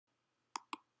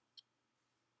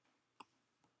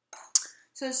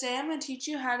So today I'm going to teach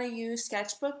you how to use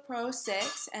SketchBook Pro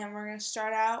 6, and we're going to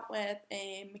start out with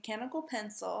a mechanical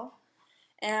pencil,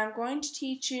 and I'm going to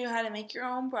teach you how to make your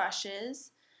own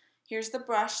brushes. Here's the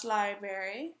brush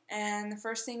library, and the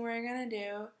first thing we're going to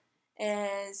do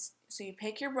is, so you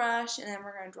pick your brush and then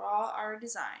we're going to draw our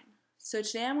design. So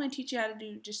today I'm going to teach you how to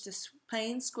do just a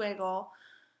plain squiggle.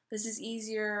 This is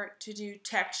easier to do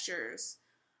textures.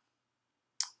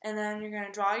 And then you're going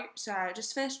to draw, so I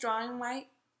just finished drawing my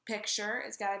picture.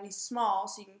 It's got to be small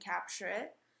so you can capture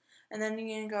it. And then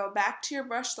you're going to go back to your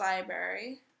brush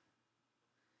library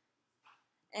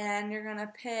and you're going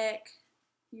to pick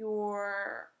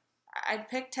I'd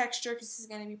pick texture because this is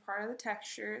going to be part of the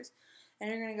textures.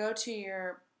 And you're going to go to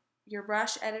your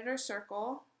brush editor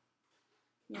circle.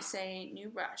 You say new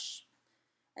brush.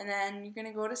 And then you're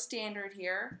going to go to standard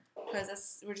here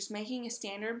because we're just making a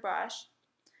standard brush.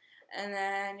 And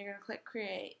then you're going to click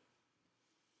create.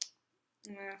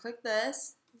 And you're going to click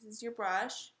this. This is your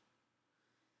brush.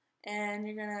 And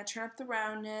you're going to turn up the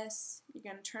roundness.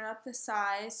 You're going to turn up the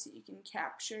size so you can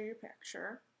capture your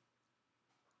picture.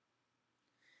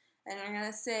 And you're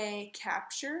going to say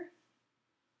capture.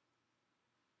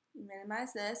 You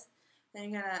minimize this.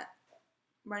 Then you're going to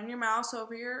run your mouse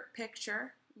over your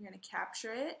picture. You're going to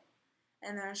capture it.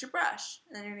 And there's your brush.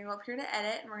 And then you're going to go up here to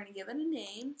edit, and we're going to give it a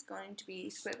name. It's going to be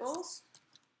Squiggles.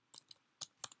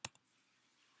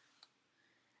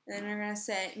 And then we're going to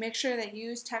say, make sure that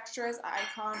use texture as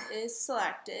icon is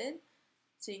selected.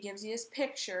 So it gives you this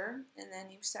picture, and then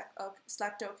you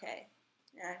select OK.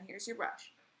 And here's your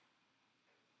brush.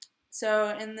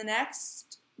 So in the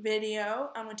next video,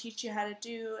 I'm going to teach you how to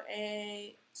do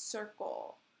a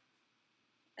circle.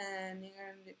 And you're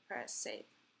going to press save.